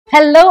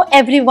Hello,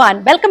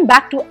 everyone. Welcome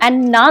back to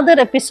another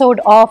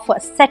episode of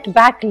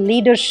Setback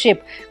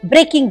Leadership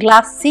Breaking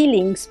Glass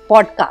Ceilings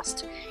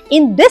podcast.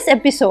 In this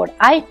episode,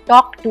 I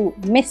talked to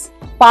Miss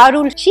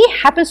Parul. She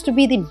happens to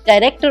be the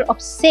director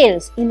of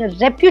sales in a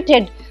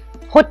reputed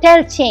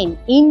hotel chain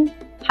in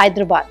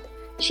Hyderabad.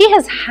 She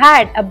has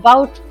had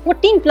about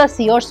 14 plus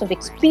years of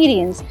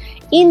experience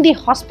in the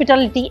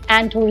hospitality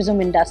and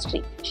tourism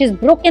industry. She's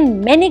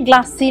broken many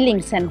glass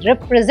ceilings and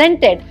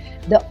represented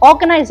the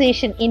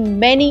organization in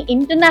many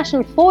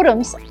international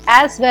forums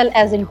as well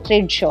as in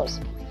trade shows.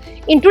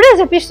 In today's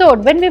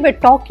episode, when we were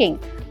talking,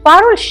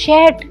 Parul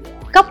shared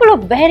a couple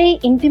of very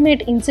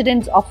intimate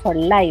incidents of her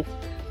life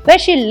where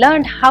she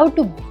learned how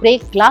to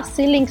break glass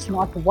ceilings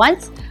not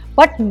once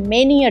but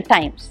many a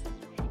times.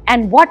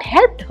 And what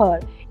helped her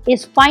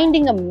is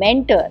finding a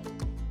mentor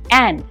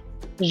and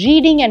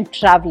reading and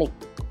traveling.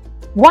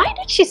 Why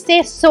did she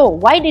say so?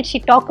 Why did she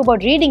talk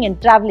about reading and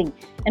traveling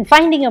and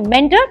finding a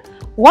mentor?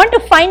 Want to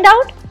find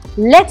out?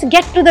 Let's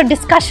get to the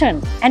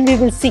discussion and we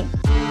will see.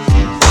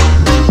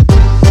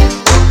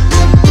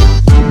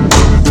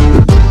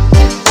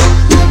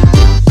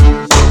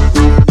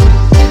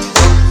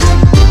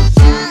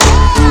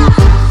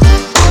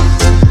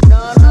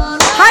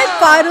 Hi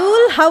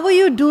Parul, how are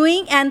you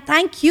doing? And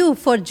thank you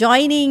for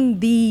joining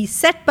the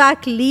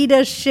Setback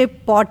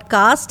Leadership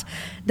podcast,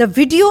 the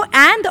video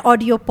and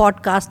audio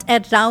podcast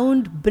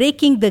around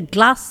breaking the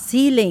glass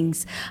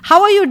ceilings.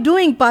 How are you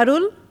doing,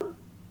 Parul?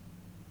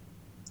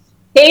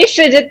 Hey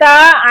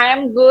Srijata, I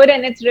am good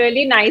and it's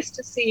really nice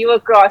to see you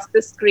across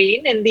the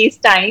screen in these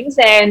times,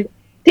 and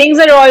things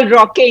are all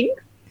rocking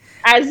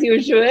as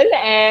usual,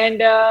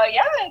 and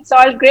it's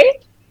all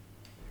great.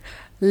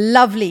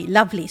 Lovely,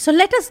 lovely. So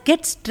let us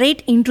get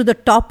straight into the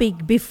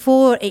topic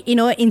before,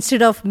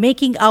 instead of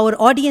making our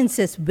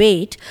audiences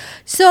wait.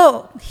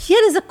 So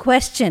here is a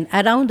question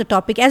around the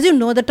topic. As you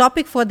know, the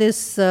topic for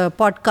this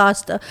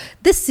podcast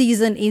this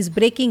season is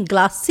breaking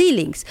glass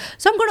ceilings.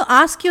 So I'm going to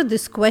ask you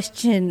this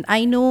question.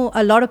 I know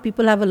a lot of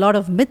people have a lot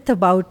of myth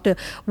about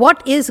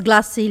what is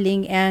glass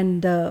ceiling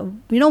and,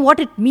 what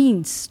it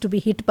means to be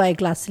hit by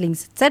glass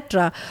ceilings,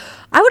 etc.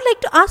 I would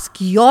like to ask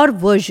your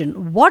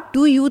version. What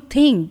do you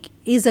think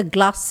is a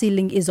glass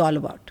ceiling is all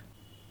about?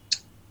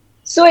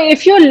 So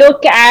if you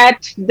look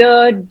at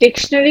the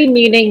dictionary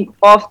meaning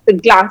of the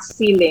glass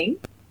ceiling,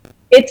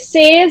 it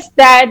says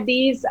that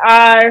these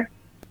are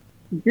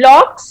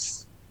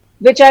blocks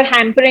which are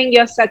hampering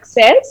your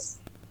success,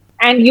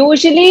 and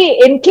usually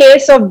in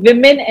case of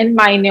women and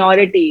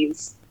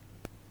minorities,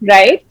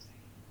 right?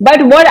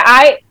 But what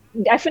I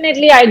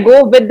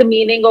go with the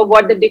meaning of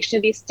what the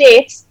dictionary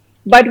states.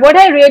 But what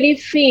I really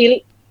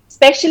feel,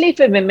 especially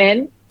for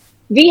women,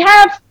 we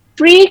have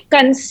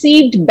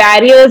preconceived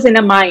barriers in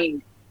our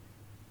mind,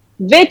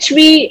 which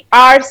we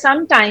are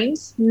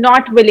sometimes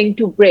not willing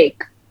to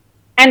break.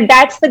 And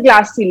that's the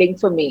glass ceiling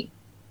for me.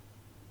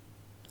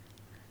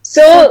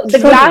 So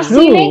glass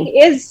ceiling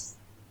is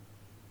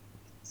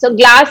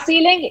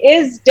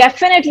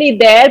definitely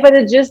there, but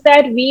it's just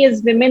that we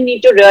as women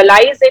need to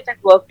realize it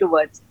and work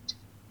towards it.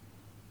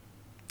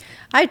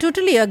 I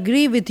totally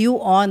agree with you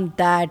on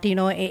that.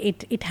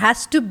 It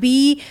has to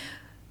be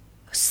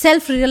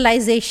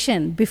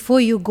self-realization before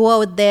you go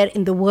out there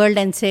in the world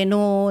and say,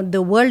 no,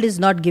 the world is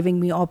not giving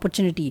me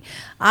opportunity.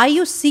 Are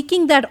you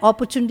seeking that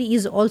opportunity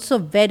is also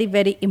very,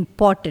 very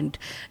important,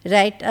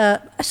 right?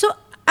 So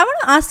I want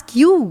to ask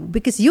you,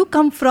 because you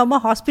come from a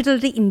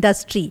hospitality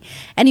industry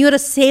and you're a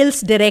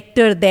sales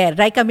director there,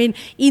 right? I mean,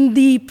 in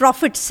the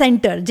profit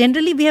center,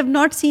 generally we have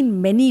not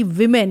seen many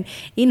women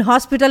in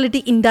hospitality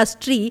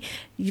industry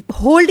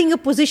holding a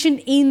position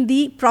in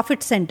the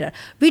profit center.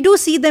 We do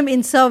see them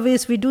in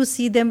service, we do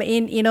see them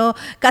in,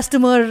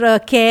 customer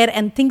care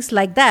and things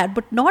like that,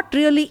 but not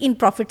really in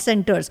profit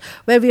centers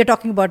where we are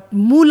talking about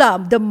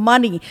moolah, the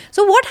money.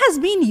 So what has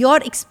been your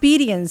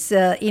experience,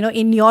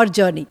 in your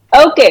journey?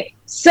 Okay.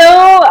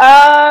 So,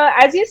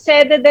 as you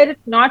said, that there are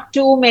not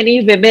too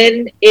many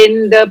women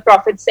in the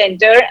profit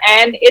center,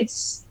 and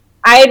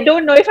I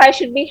don't know if I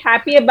should be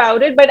happy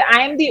about it, but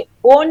I am the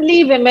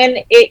only woman,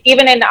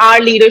 even in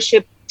our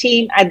leadership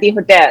team at the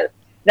hotel,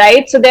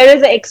 right? So there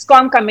is an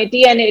ExCom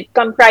committee and it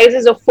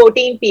comprises of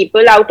 14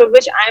 people, out of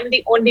which I am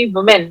the only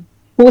woman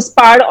who's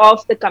part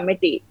of the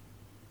committee.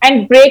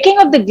 And breaking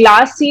of the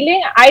glass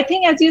ceiling, I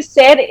think, as you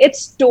said,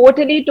 it's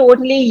totally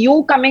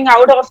you coming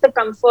out of the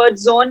comfort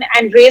zone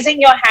and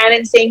raising your hand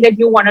and saying that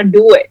you want to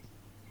do it.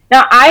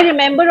 Now, I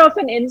remember of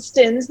an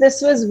instance,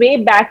 this was way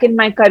back in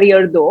my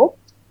career though,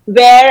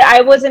 where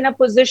I was in a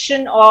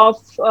position of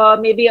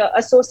maybe an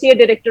associate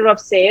director of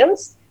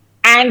sales.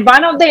 And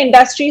one of the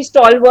industry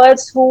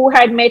stalwarts who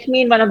had met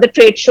me in one of the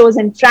trade shows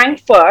in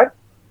Frankfurt,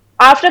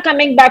 after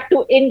coming back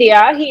to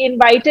India, he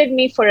invited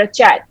me for a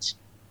chat.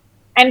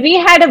 And we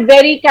had a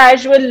very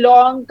casual,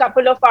 long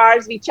couple of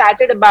hours. We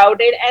chatted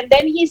about it. And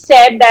then he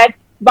said that,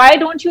 why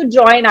don't you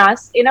join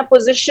us in a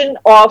position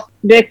of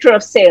director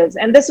of sales?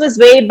 And this was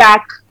way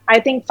back, I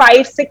think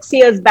 5-6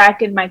 years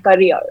back in my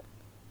career.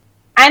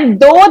 And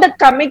though the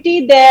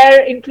committee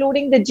there,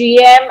 including the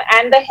GM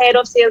and the head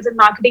of sales and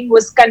marketing,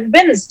 was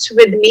convinced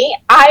with me,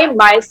 I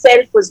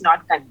myself was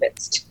not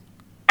convinced.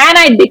 And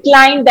I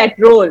declined that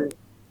role.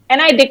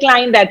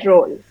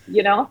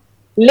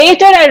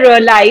 Later, I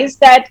realized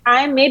that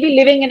I may be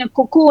living in a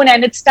cocoon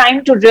and it's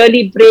time to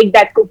really break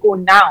that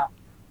cocoon now.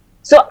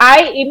 So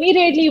I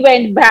immediately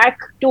went back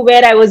to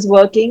where I was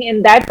working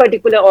in that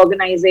particular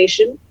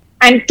organization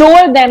and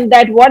told them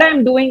that what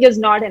I'm doing is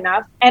not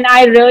enough and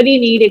I really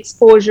need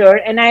exposure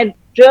and I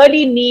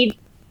really need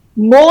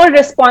more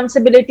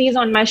responsibilities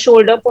on my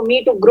shoulder for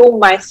me to grow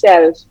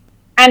myself.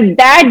 And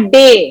that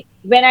day,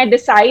 when I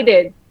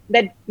decided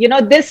that,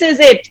 this is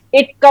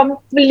it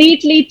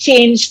completely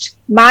changed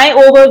my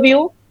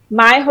overview,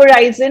 my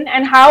horizon,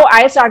 and how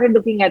I started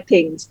looking at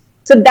things.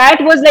 So that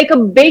was like a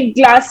big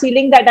glass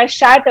ceiling that I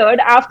shattered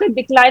after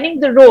declining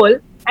the role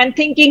and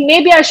thinking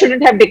maybe I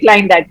shouldn't have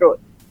declined that role.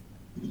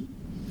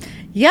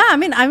 Yeah,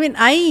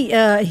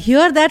 I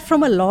hear that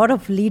from a lot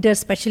of leaders,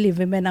 especially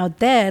women out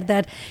there,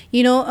 that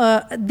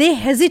they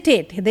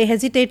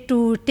hesitate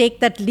to take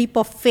that leap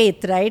of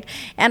faith, right?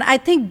 And I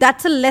think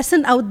that's a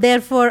lesson out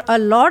there for a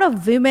lot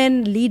of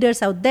women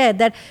leaders out there,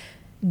 that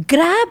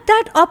grab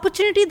that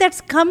opportunity that's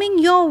coming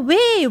your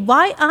way.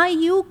 Why are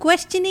you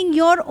questioning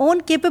your own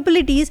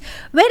capabilities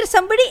where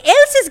somebody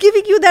else is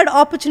giving you that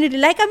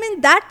opportunity?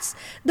 That's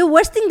the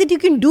worst thing that you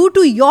can do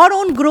to your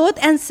own growth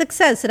and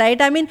success,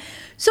 right?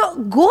 So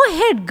go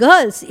ahead,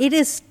 girls. It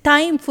is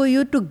time for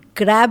you to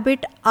grab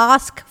it,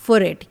 ask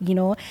for it,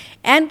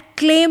 and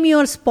claim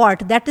your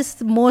spot. That is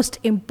the most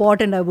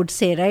important, I would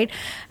say, right?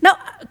 Now,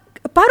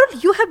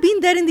 Parul, you have been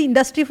there in the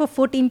industry for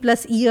 14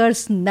 plus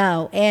years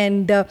now,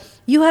 and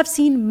you have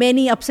seen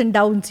many ups and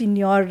downs in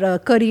your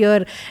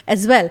career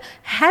as well.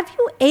 Have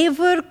you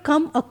ever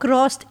come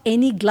across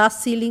any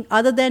glass ceiling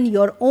other than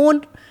your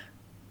own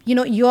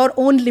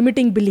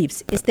limiting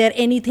beliefs? Is there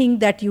anything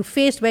that you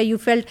faced where you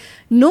felt,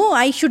 no,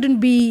 I shouldn't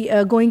be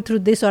going through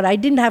this, or I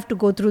didn't have to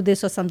go through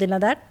this, or something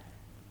like that?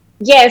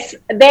 Yes,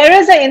 there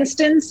is an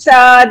instance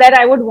that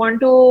I would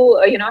want to,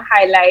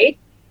 highlight.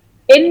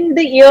 In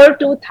the year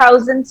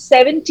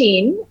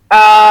 2017,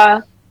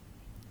 my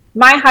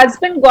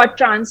husband got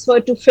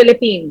transferred to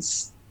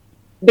Philippines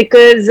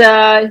because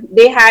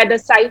they had a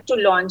site to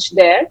launch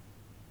there.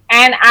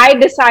 And I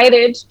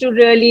decided to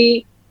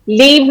really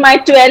leave my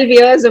 12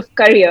 years of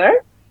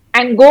career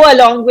and go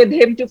along with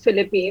him to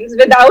Philippines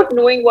without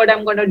knowing what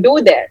I'm going to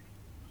do there.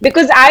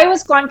 Because I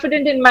was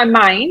confident in my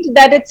mind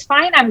that it's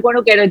fine, I'm going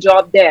to get a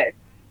job there.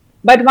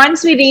 But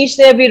once we reached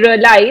there, we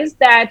realized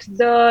that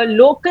the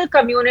local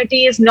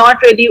community is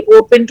not really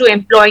open to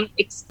employing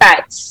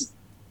expats,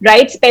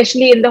 right?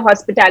 Especially in the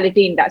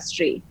hospitality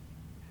industry.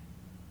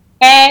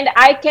 And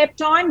I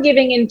kept on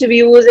giving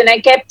interviews and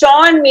I kept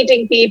on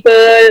meeting people.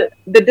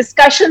 The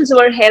discussions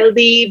were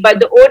healthy,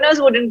 but the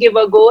owners wouldn't give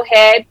a go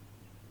ahead.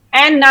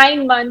 And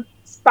 9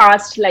 months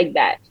passed like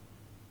that,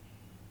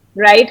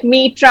 right?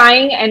 Me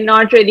trying and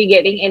not really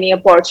getting any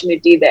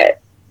opportunity there.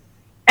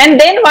 And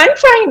then one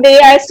fine day,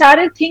 I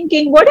started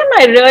thinking, what am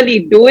I really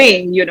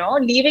doing?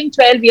 Leaving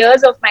 12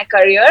 years of my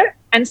career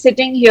and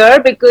sitting here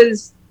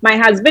because my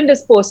husband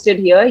is posted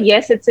here.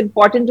 Yes, it's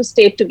important to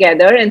stay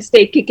together and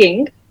stay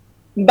kicking,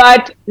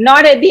 but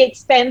not at the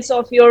expense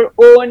of your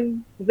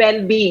own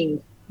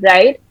well-being,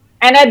 right?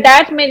 And at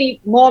that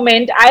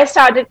moment, I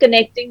started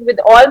connecting with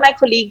all my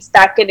colleagues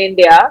back in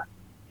India.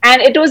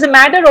 And it was a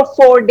matter of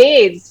 4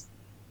 days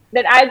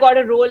that I got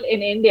a role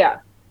in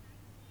India,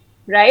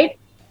 right?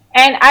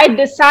 And I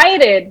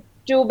decided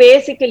to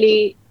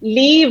basically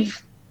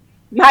leave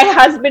my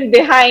husband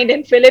behind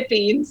in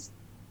Philippines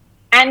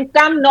and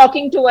come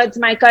knocking towards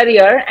my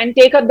career and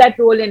take up that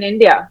role in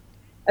India.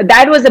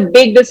 That was a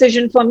big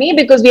decision for me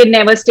because we had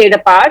never stayed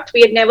apart.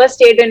 We had never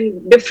stayed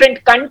in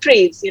different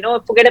countries,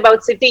 forget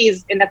about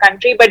cities in the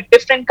country, but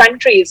different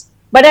countries.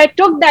 But I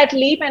took that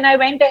leap and I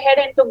went ahead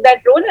and took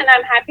that role, and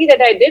I'm happy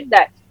that I did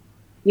that.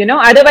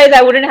 Otherwise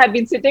I wouldn't have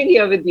been sitting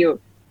here with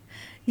you.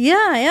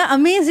 Yeah,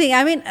 amazing.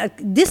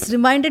 This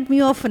reminded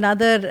me of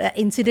another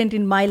incident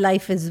in my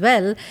life as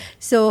well.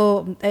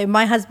 So,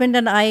 my husband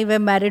and I were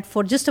married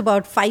for just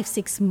about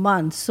 5-6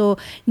 months. So,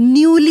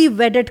 newly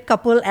wedded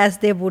couple, as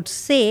they would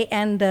say.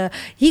 And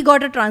he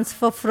got a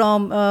transfer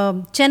from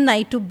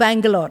Chennai to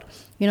Bangalore.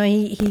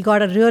 He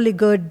got a really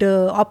good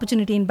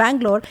opportunity in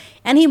Bangalore,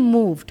 and he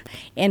moved.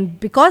 And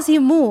because he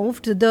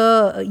moved,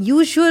 the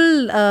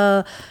usual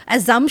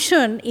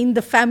assumption in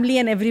the family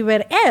and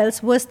everywhere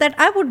else was that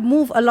I would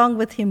move along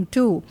with him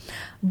too.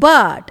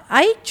 But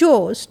I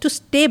chose to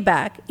stay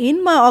back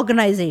in my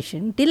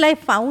organization till I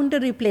found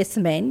a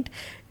replacement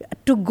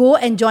to go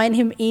and join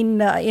him in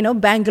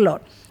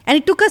Bangalore. And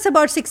it took us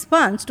about 6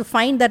 months to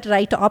find that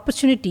right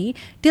opportunity.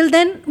 Till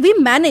then, we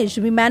managed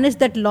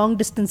that long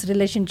distance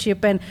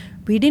relationship, and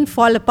We didn't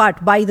fall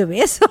apart, by the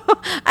way. So,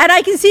 and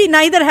I can see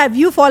neither have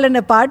you fallen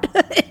apart,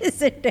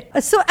 isn't it?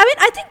 So, I mean,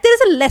 I think there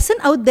is a lesson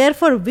out there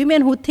for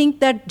women who think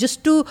that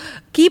just to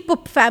keep a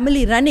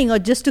family running or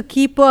just to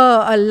keep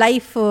a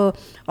life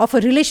of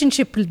a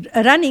relationship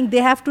running, they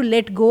have to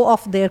let go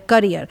of their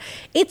career.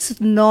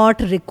 It's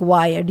not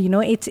required,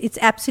 it's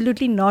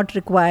absolutely not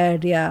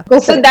required. Yeah.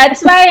 So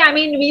that's why, I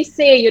mean, we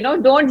say,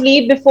 don't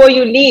leave before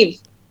you leave.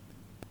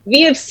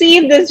 We have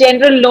seen this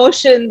general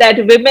notion that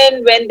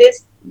women, when they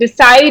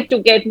decide to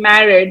get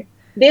married,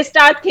 they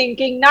start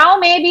thinking, now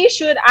maybe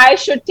I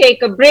should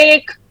take a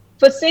break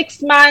for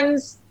 6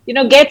 months,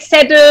 get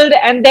settled,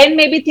 and then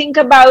maybe think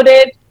about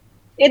it.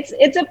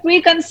 It's a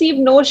preconceived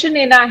notion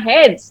in our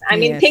heads. I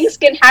mean, things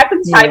can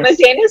happen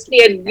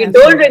simultaneously, and you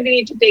don't really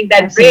need to take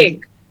that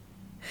break.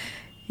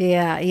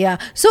 Yeah.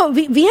 So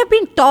we have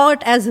been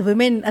taught as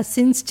women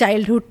since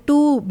childhood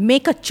to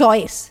make a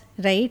choice,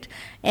 right?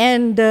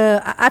 And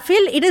I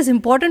feel it is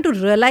important to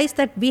realize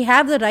that we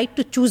have the right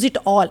to choose it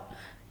all.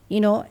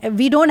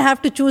 We don't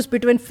have to choose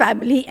between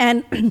family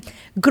and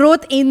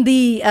growth in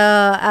the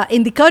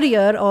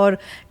career, or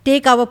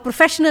take our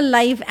professional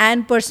life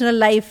and personal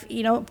life,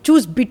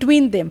 choose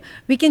between them.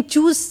 We can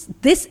choose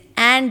this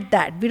and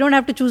that. We don't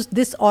have to choose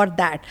this or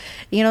that,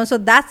 so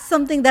that's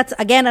something, that's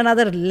again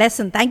another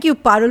lesson. Thank you,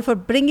 Parul, for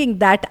bringing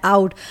that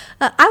out.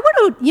 I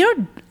want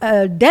to,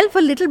 delve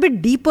a little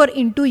bit deeper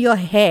into your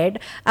head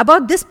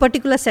about this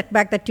particular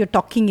setback that you're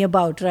talking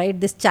about, right?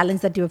 This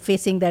challenge that you're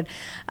facing, that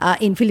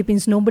in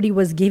Philippines, nobody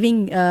was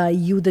giving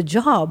you the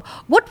job.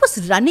 What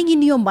was running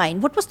in your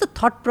mind? What was the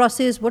thought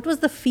process? What was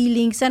the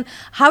feelings? And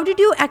how did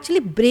you actually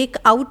break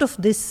out of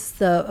this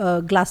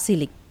glass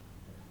ceiling?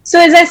 So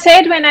as I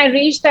said, when I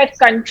reached that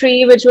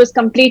country, which was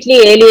completely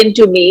alien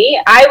to me,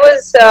 I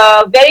was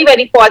very,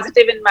 very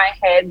positive in my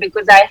head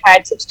because I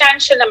had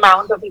substantial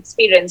amount of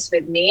experience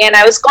with me, and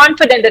I was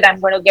confident that I'm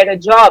going to get a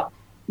job.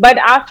 But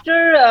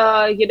after,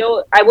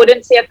 I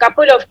wouldn't say a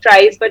couple of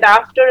tries, but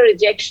after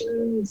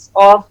rejections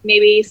of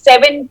maybe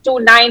 7 to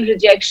 9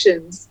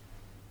 rejections,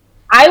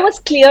 I was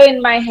clear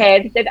in my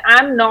head that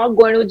I'm not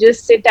going to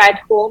just sit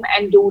at home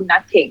and do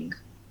nothing,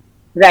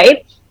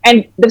 right?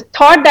 And the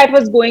thought that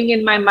was going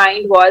in my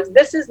mind was,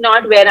 this is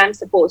not where I'm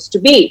supposed to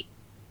be.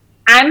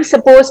 I'm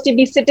supposed to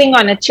be sitting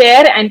on a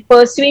chair and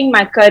pursuing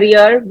my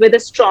career with a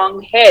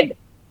strong head.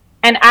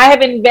 And I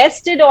have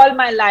invested all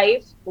my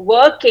life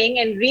working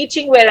and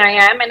reaching where I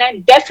am, and I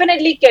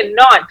definitely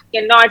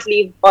cannot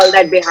leave all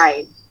that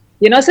behind.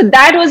 So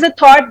that was a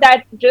thought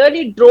that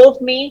really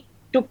drove me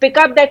to pick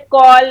up that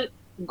call,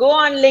 go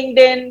on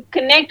LinkedIn,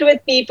 connect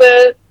with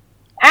people.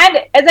 And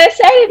as I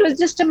said, it was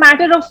just a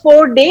matter of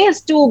 4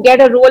 days to get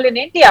a role in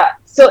India.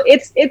 So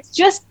it's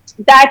just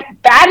that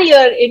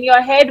barrier in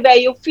your head where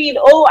you feel,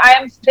 oh, I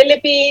am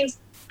Philippines.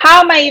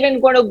 How am I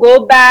even going to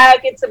go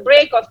back? It's a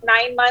break of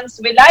 9 months.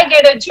 Will I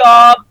get a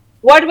job?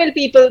 What will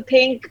people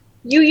think?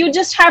 You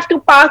just have to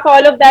park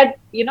all of that,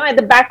 at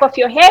the back of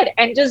your head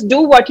and just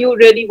do what you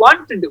really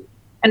want to do.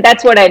 And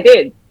that's what I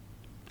did.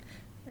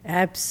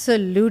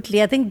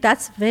 Absolutely. I think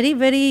that's very,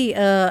 very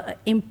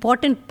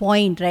important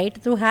point,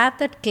 right? To have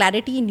that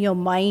clarity in your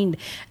mind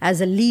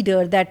as a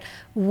leader, that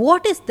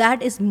what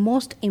is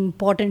most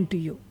important to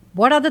you.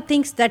 What are the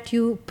things that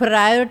you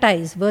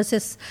prioritize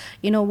versus,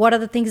 what are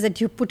the things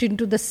that you put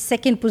into the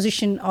second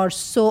position or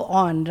so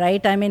on,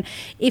 right? I mean,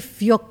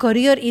 if your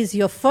career is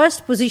your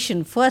first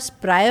position, first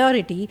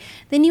priority,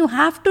 then you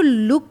have to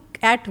look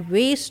at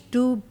ways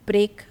to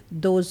break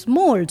those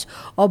molds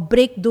or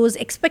break those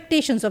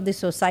expectations of the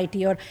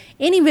society, or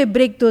anyway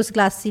break those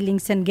glass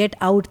ceilings and get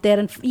out there,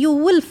 and you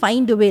will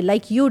find a way,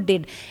 like you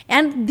did.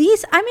 And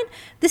this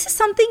is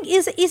something,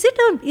 is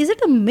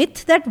it a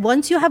myth that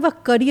once you have a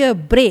career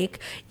break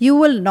you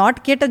will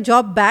not get a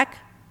job back,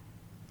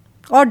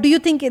 or do you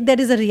think there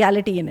is a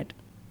reality in it?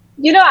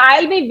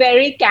 I'll be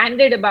very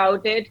candid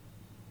about it.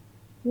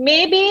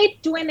 Maybe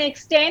to an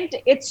extent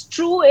it's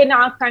true in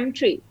our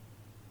country,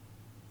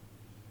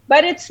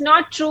 but it's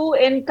not true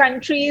in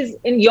countries,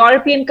 in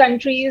European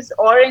countries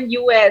or in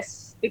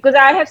US, because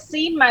I have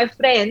seen my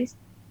friends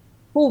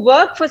who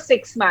work for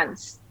 6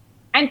 months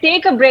and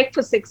take a break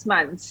for 6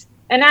 months.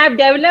 And I've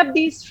developed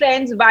these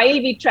friends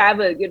while we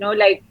travel,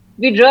 like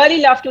we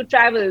really love to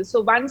travel. So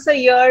once a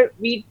year,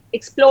 we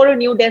explore a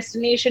new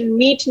destination,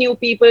 meet new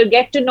people,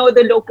 get to know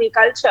the local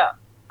culture.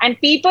 And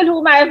people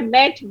whom I have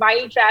met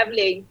while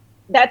traveling,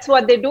 that's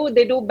what they do.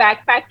 They do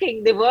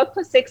backpacking. They work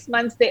for 6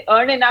 months. They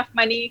earn enough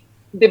money.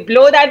 They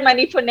blow that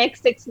money for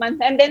next 6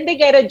 months, and then they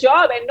get a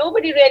job and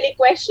nobody really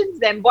questions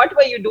them. What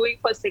were you doing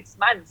for 6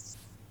 months?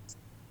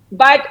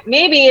 But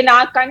maybe in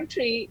our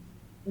country,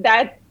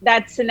 that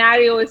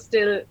scenario is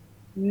still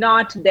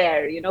not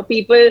there.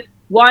 People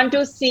want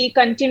to see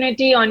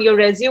continuity on your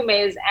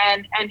resumes,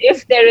 and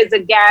if there is a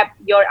gap,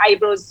 your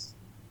eyebrows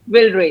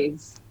will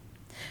raise.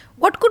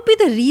 What could be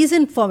the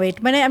reason for it?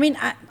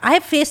 I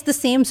have faced the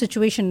same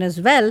situation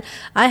as well.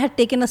 I had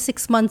taken a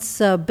 6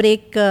 months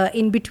break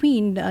in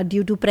between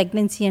due to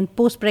pregnancy and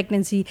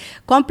post-pregnancy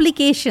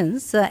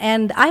complications.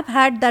 And I've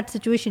had that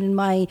situation in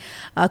my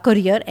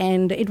career,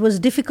 and it was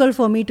difficult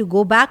for me to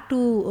go back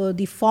to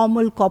the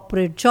formal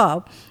corporate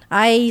job.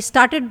 I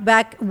started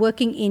back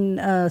working in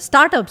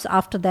startups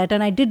after that,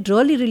 and I did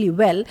really, really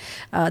well.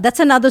 That's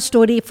another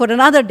story for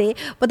another day.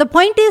 But the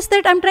point is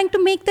that I'm trying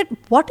to make that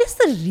what is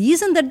the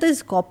reason that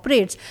these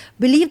corporates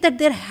believe that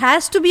there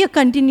has to be a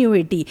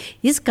continuity?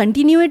 Is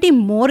continuity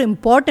more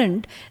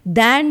important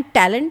than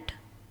talent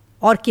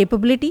or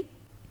capability?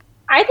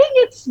 I think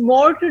it's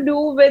more to do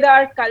with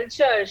our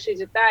culture,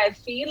 Shrijata. I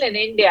feel in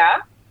India,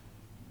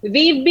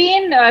 we've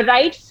been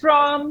right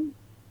from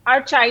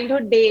our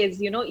childhood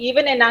days,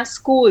 even in our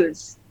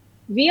schools,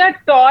 we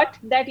are taught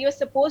that you're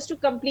supposed to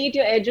complete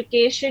your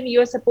education,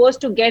 you're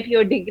supposed to get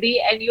your degree,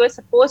 and you're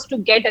supposed to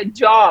get a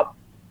job,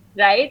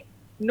 right?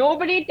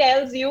 Nobody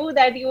tells you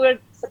that you are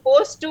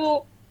supposed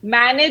to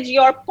manage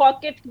your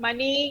pocket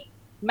money,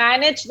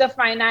 manage the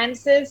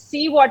finances,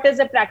 see what is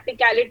the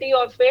practicality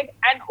of it,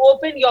 and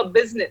open your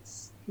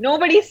business.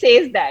 Nobody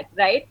says that,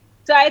 right?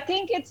 So I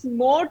think it's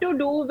more to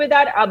do with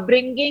our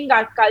upbringing,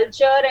 our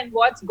culture, and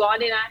what's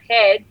gone in our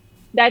head,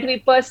 that we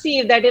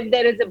perceive that if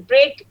there is a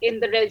break in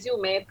the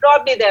resume,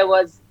 probably there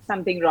was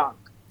something wrong.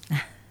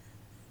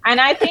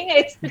 And I think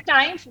it's the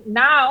time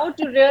now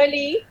to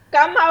really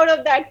come out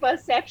of that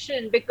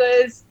perception,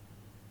 because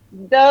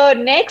the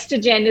next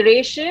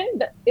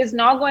generation is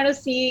not going to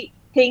see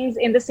things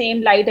in the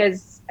same light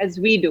as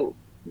we do,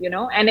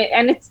 and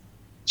it's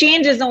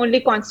change is the only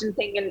constant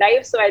thing in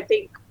life. So I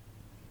think,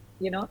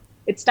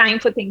 it's time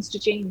for things to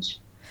change.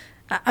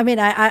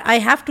 I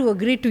have to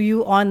agree to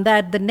you on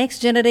that. The next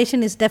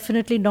generation is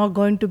definitely not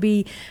going to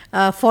be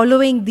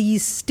following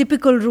these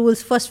typical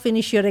rules. First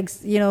finish your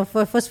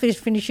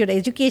finish your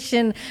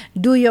education,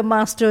 do your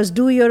masters,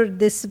 do your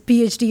this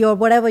PhD or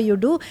whatever you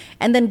do,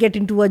 and then get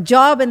into a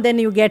job, and then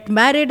you get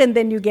married, and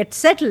then you get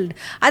settled.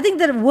 I think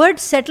the word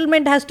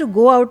settlement has to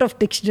go out of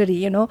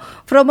dictionary,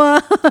 from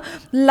a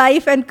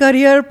life and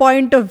career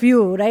point of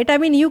view, right?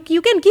 You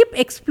can keep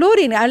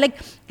exploring.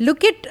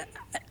 Look at.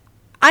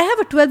 I have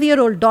a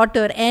 12-year-old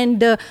daughter,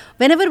 and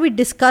whenever we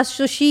discuss,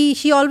 so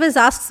she always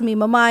asks me,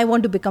 Mama, I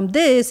want to become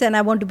this, and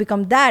I want to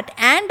become that,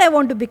 and I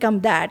want to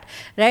become that,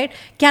 right?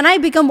 Can I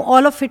become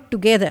all of it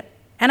together?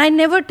 And I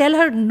never tell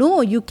her,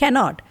 no, you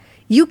cannot.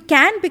 You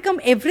can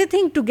become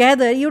everything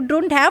together. You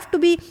don't have to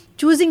be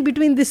choosing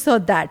between this or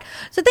that.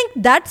 So I think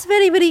that's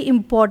very, very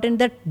important,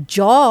 that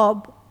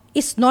job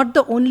is not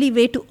the only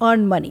way to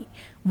earn money.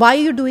 Why are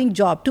you doing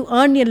job? To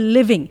earn your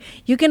living.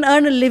 You can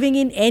earn a living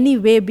in any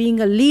way,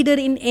 being a leader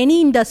in any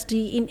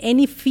industry, in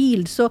any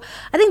field. So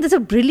I think that's a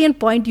brilliant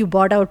point you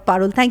brought out,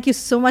 Parul. Thank you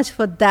so much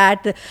for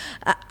that.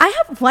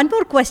 I have one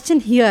more question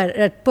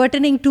here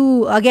pertaining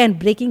to, again,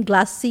 breaking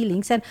glass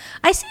ceilings. And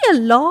I see a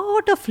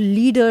lot of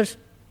leaders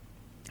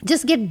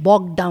just get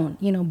bogged down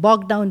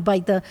by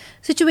the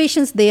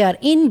situations they are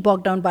in,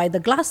 bogged down by the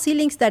glass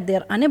ceilings that they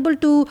are unable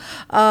to,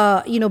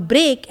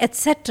 break,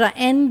 etc.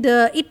 And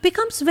it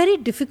becomes very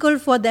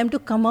difficult for them to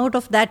come out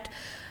of that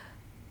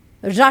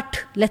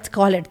rut, let's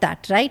call it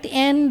that, right?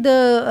 And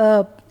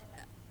how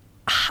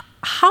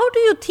do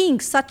you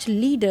think such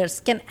leaders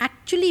can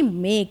actually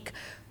make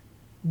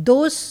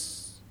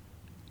those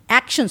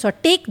actions or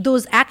take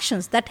those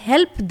actions that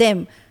help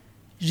them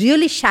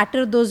really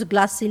shatter those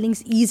glass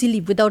ceilings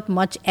easily without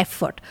much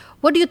effort?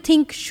 What do you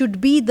think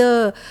should be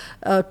the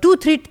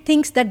 2-3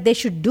 things that they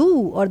should do,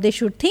 or they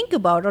should think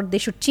about, or they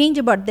should change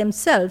about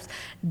themselves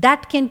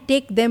that can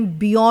take them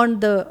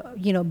beyond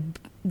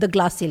the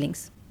glass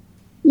ceilings?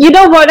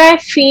 What I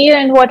feel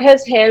and what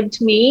has helped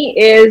me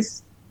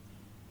is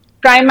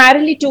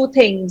primarily 2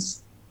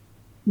 things.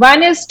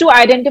 One is to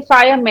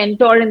identify a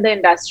mentor in the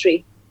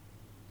industry.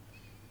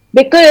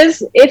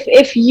 Because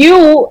if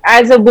you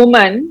as a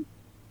woman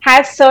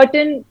has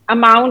certain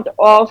amount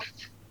of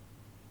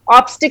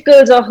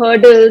obstacles or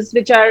hurdles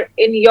which are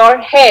in your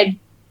head,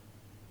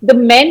 the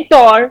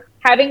mentor,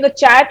 having a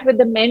chat with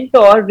the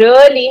mentor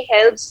really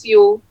helps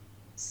you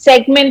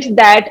segment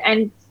that,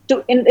 and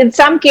to in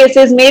some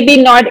cases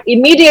maybe not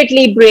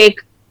immediately break,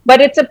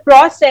 but it's a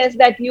process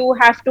that you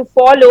have to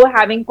follow,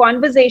 having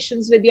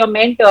conversations with your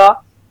mentor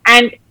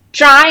and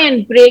try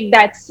and break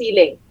that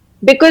ceiling.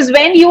 Because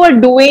when you are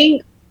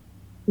going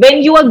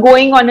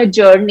on a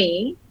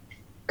journey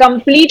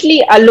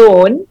completely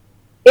alone,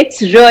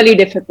 it's really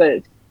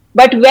difficult.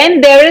 But when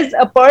there is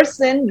a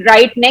person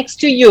right next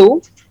to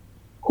you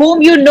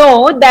whom you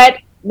know that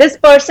this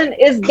person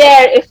is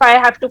there if I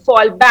have to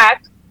fall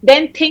back,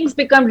 then things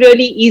become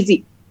really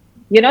easy.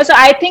 So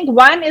I think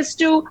one is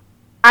to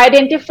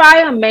identify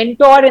a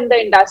mentor in the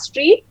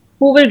industry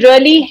who will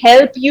really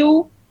help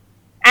you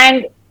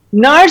and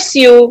nurse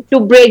you to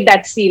break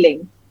that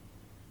ceiling.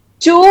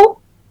 2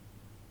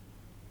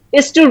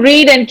 is to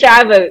read and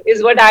travel,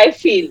 is what I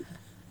feel.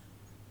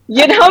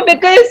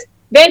 Because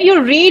when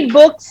you read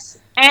books,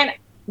 and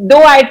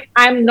though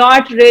I'm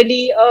not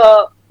really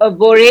a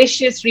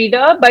voracious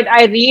reader, but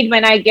I read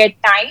when I get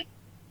time,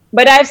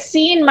 but I've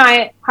seen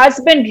my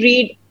husband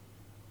read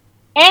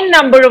n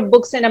number of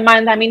books in a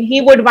month. I mean,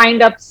 he would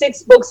wind up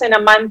 6 books in a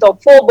month or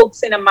 4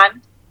 books in a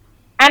month.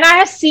 And I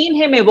have seen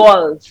him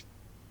evolve.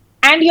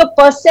 And your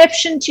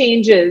perception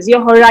changes,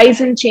 your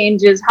horizon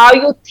changes, how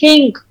you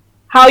think,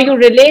 how you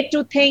relate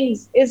to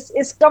things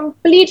is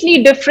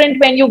completely different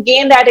when you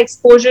gain that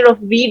exposure of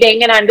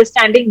reading and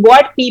understanding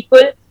what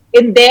people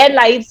in their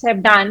lives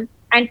have done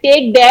and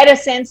take their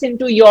essence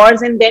into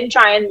yours and then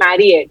try and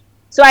marry it.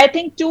 So I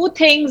think 2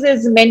 things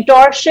is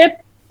mentorship,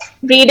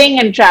 reading,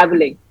 and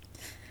traveling.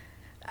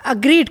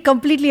 Agreed,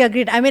 completely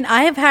agreed. I mean,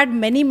 I have had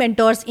many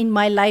mentors in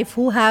my life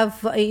who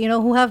have,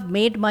 who have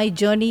made my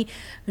journey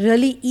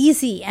really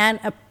easy. And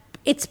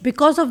it's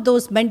because of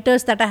those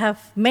mentors that I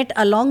have met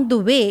along the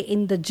way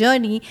in the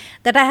journey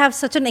that I have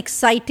such an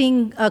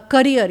exciting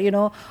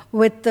career,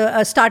 with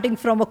starting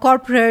from a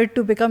corporate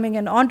to becoming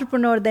an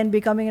entrepreneur, then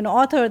becoming an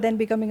author, then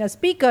becoming a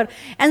speaker,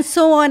 and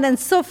so on and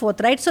so forth,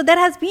 right? So there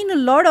has been a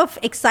lot of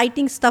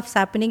exciting stuffs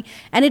happening,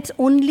 and it's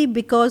only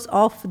because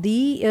of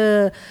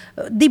the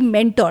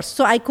mentors.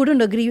 So I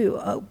couldn't agree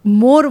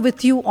more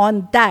with you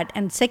on that.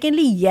 And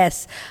secondly,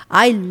 yes,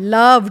 I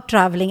love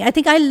traveling. I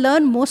think I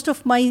learn most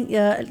of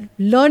my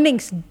learning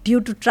due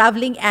to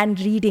traveling and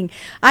reading.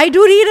 I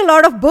do read a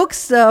lot of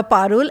books,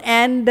 Parul,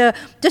 and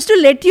just to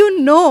let you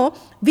know,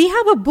 we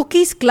have a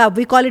bookies club.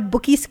 We call it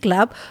Bookies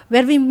Club,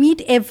 where we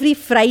meet every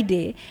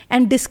Friday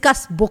and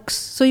discuss books.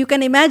 So you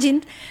can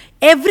imagine,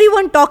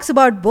 everyone talks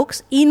about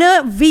books. In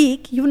a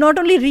week, you not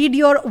only read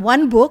your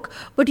one book,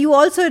 but you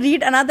also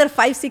read another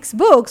 5-6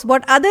 books,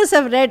 what others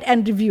have read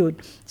and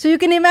reviewed. So you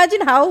can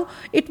imagine how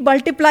it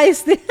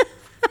multiplies.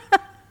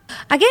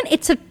 Again,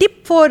 it's a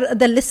tip for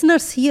the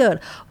listeners here.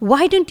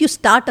 Why don't you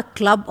start a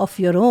club of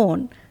your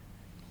own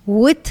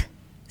with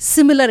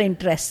similar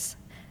interests?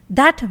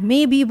 That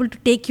may be able to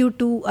take you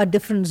to a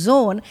different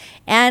zone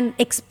and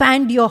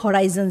expand your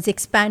horizons,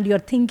 expand your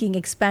thinking,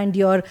 expand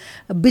your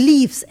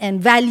beliefs and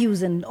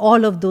values and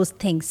all of those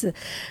things.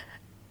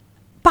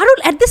 Parul,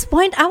 at this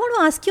point, I want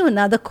to ask you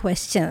another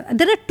question.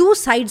 There are 2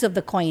 sides of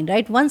the coin,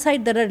 right? One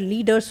side, there are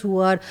leaders who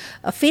are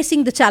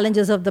facing the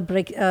challenges of the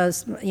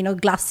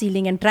glass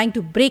ceiling and trying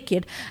to break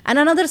it. And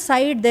another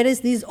side, there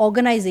is these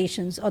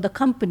organizations or the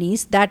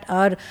companies that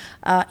are,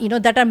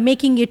 that are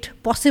making it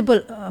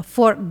possible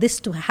for this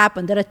to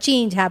happen. There are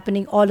change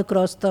happening all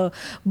across the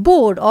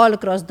board, all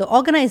across the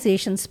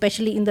organization,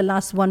 especially in the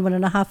last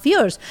 1.5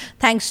 years.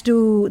 Thanks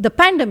to the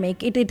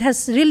pandemic, it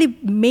has really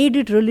made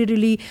it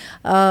really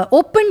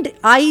opened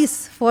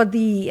eyes for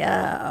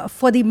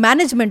the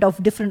management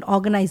of different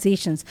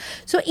organizations.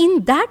 So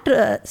in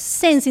that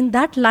sense, in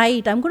that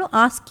light, I'm going to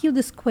ask you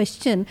this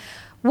question.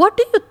 What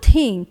do you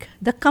think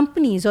the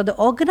companies or the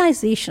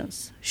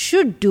organizations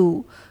should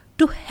do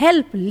to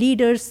help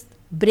leaders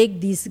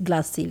break these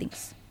glass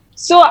ceilings?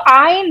 So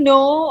I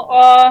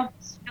know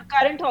the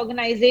current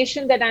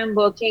organization that I'm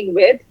working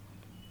with,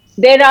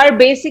 there are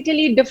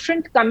basically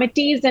different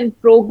committees and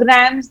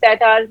programs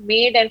that are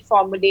made and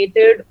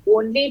formulated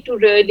only to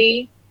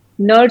really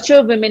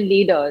nurture women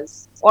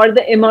leaders or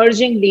the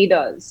emerging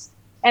leaders.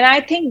 And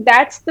I think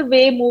that's the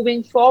way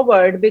moving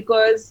forward,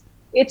 because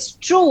it's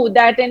true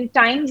that in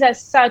times as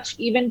such,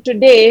 even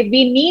today,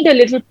 we need a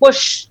little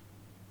push,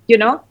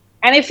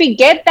 and if we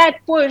get that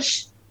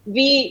push,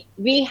 we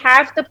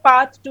have the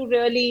path to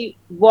really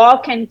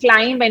walk and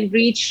climb and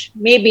reach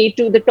maybe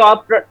to the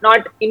top,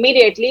 not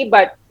immediately,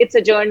 but it's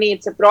a journey,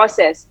 it's a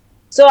process.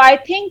 So I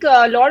think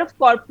a lot of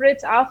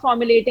corporates are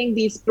formulating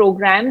these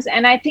programs,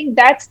 and I think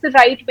that's the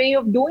right way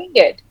of doing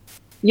it,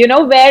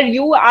 where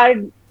you are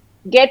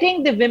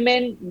getting the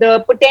women, the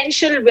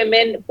potential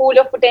women, pool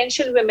of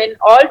potential women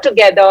all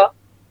together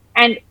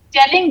and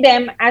telling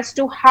them as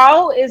to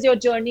how is your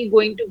journey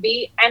going to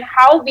be and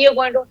how we are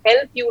going to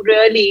help you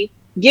really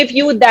give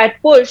you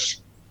that push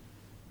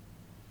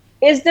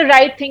is the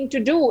right thing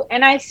to do.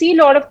 And I see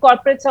a lot of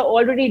corporates are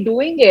already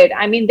doing it.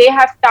 I mean, they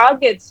have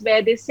targets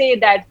where they say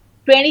that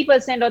 20%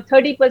 or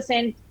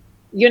 30%,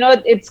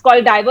 it's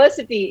called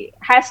diversity,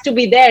 has to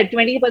be there.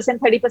 20%,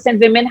 30%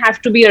 women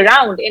have to be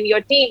around in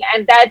your team.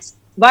 And that's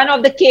one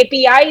of the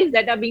KPIs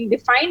that are being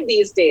defined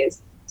these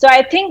days. So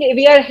I think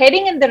we are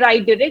heading in the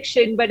right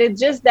direction, but it's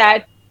just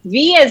that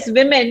we as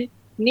women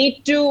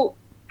need to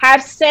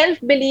have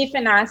self-belief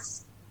in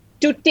us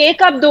to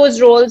take up those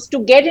roles, to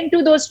get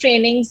into those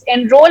trainings,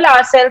 enroll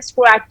ourselves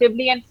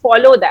proactively and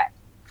follow that.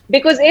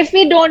 Because if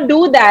we don't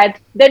do that,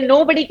 then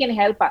nobody can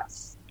help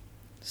us.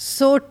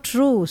 So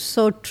true,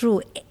 so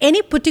true.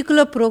 Any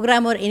particular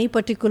program or any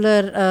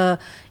particular,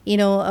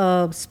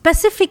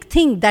 specific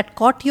thing that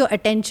caught your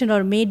attention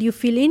or made you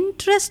feel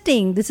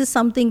interesting? This is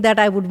something that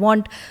I would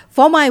want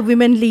for my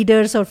women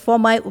leaders or for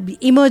my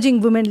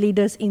emerging women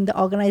leaders in the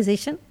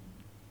organization.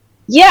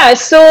 Yeah,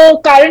 so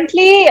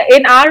currently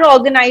in our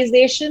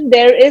organization,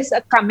 there is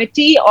a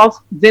committee of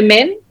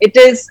women. It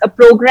is a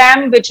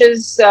program which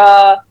is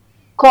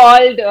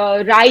called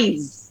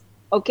RISE.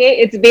 Okay,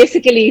 it's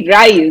basically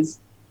RISE.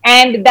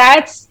 And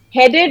that's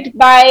headed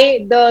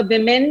by the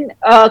women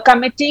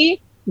committee,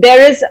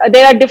 there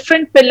are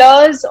different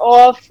pillars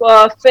of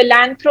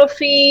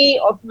philanthropy,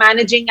 of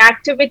managing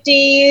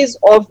activities,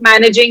 of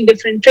managing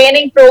different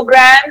training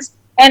programs,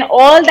 and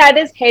all that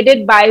is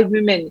headed by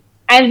women,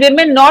 and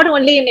women not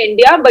only in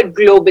India but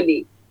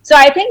globally. So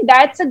I think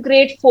that's a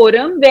great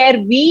forum where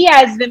we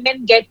as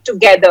women get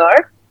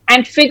together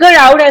and figure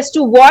out as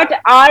to what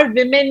our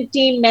women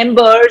team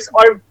members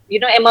or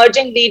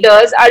emerging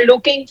leaders are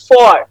looking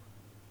for,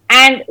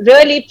 and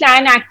really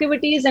plan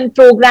activities and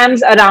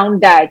programs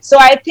around that. So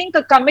I think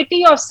a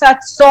committee of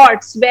such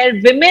sorts where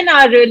women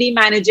are really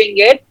managing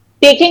it,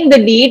 taking the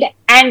lead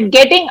and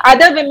getting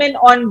other women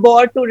on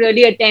board to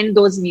really attend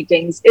those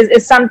meetings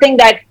is something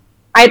that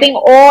I think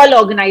all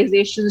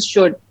organizations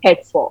should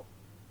head for.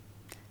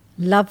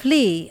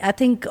 Lovely. I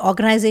think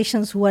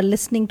organizations who are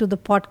listening to the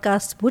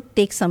podcast would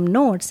take some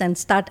notes and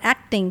start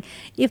acting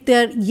if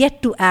they're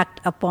yet to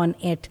act upon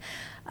it.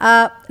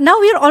 Now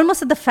we are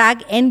almost at the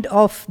fag end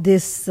of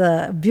this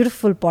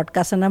beautiful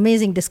podcast, an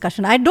amazing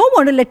discussion. I don't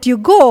want to let you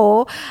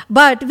go,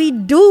 but we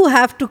do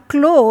have to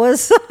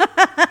close.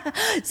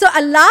 So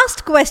a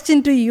last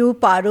question to you,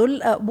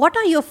 Parul. What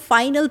are your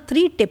final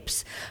 3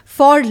 tips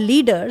for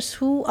leaders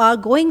who are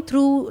going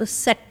through a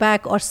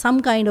setback or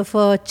some kind of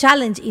a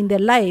challenge in their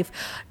life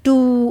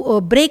to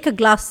break a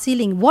glass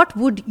ceiling? What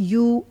would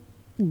you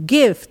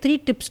give 3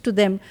 tips to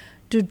them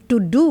to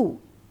do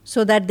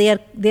so that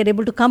they're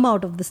able to come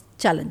out of this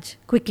challenge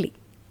quickly?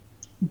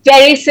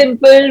 Very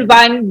simple.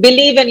 1,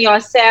 believe in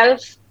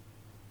yourself.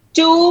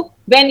 2,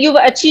 when you've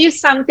achieved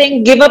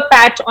something, give a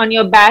pat on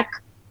your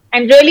back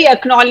and really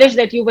acknowledge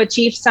that you've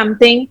achieved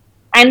something.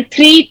 And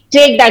 3,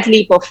 take that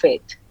leap of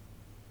faith.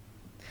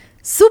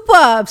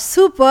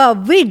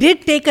 Superb. We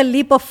did take a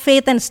leap of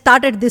faith and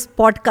started this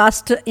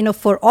podcast,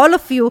 for all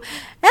of you.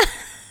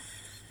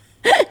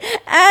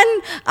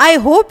 And I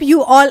hope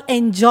you all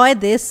enjoy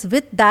this.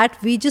 With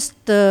that, we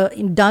just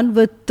done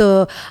with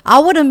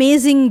our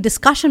amazing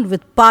discussion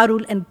with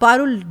Parul, and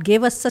Parul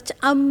gave us such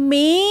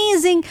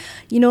amazing,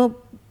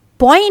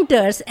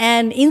 pointers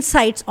and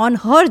insights on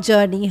her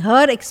journey,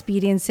 her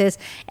experiences,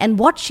 and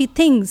what she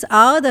thinks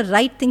are the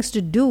right things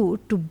to do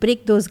to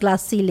break those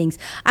glass ceilings.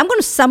 I'm going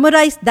to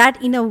summarize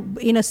that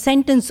in a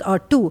sentence or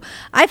 2.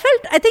 I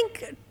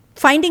think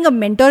finding a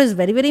mentor is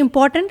very, very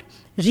important.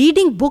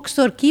 Reading books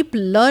or keep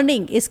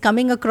learning is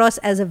coming across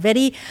as a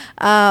very,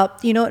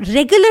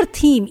 regular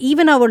theme.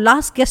 Even our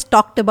last guest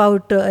talked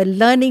about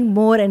learning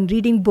more and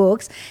reading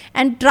books,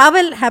 and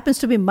travel happens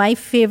to be my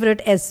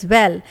favorite as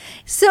well.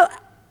 So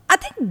I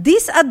think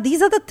these are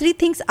the 3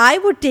 things I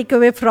would take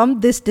away from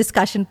this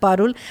discussion,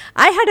 Parul.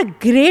 I had a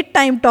great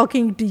time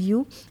talking to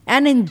you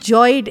and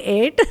enjoyed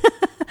it.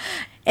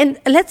 And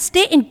let's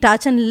stay in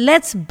touch and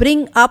let's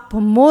bring up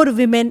more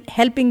women,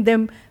 helping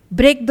them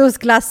break those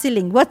glass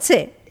ceiling. What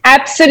say?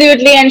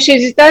 Absolutely. And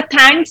Shrijita,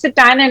 thanks a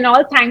ton, and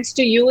all thanks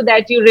to you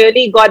that you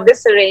really got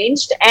this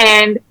arranged.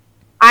 And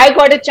I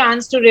got a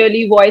chance to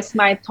really voice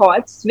my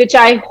thoughts, which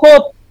I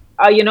hope,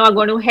 are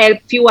going to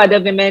help few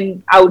other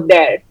women out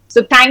there.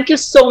 So thank you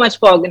so much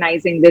for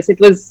organizing this. It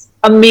was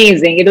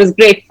amazing. It was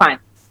great fun.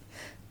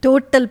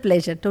 Total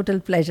pleasure,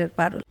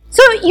 Parul.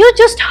 So you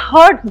just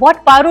heard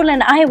what Parul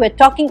and I were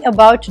talking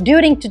about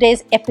during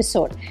today's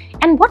episode.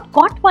 And what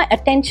caught my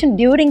attention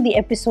during the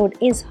episode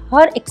is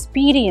her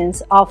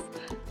experience of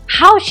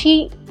how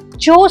she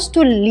chose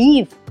to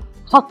leave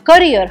her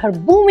career, her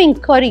booming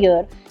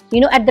career,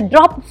 at the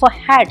drop of a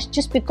hat,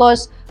 just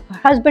because her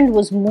husband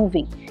was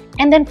moving.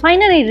 And then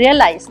finally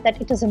realized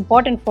that it is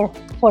important for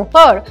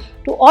her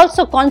to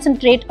also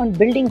concentrate on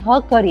building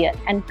her career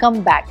and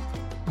come back.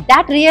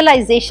 That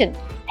realization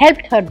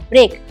helped her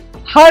break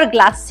her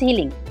glass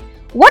ceiling.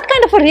 What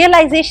kind of a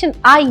realization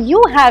are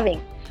you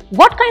having?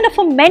 What kind of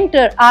a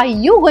mentor are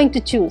you going to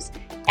choose?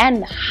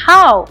 And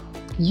how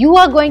you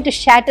are going to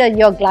shatter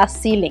your glass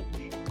ceiling?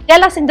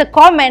 Tell us in the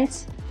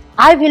comments.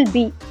 I will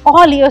be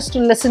all ears to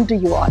listen to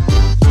you all.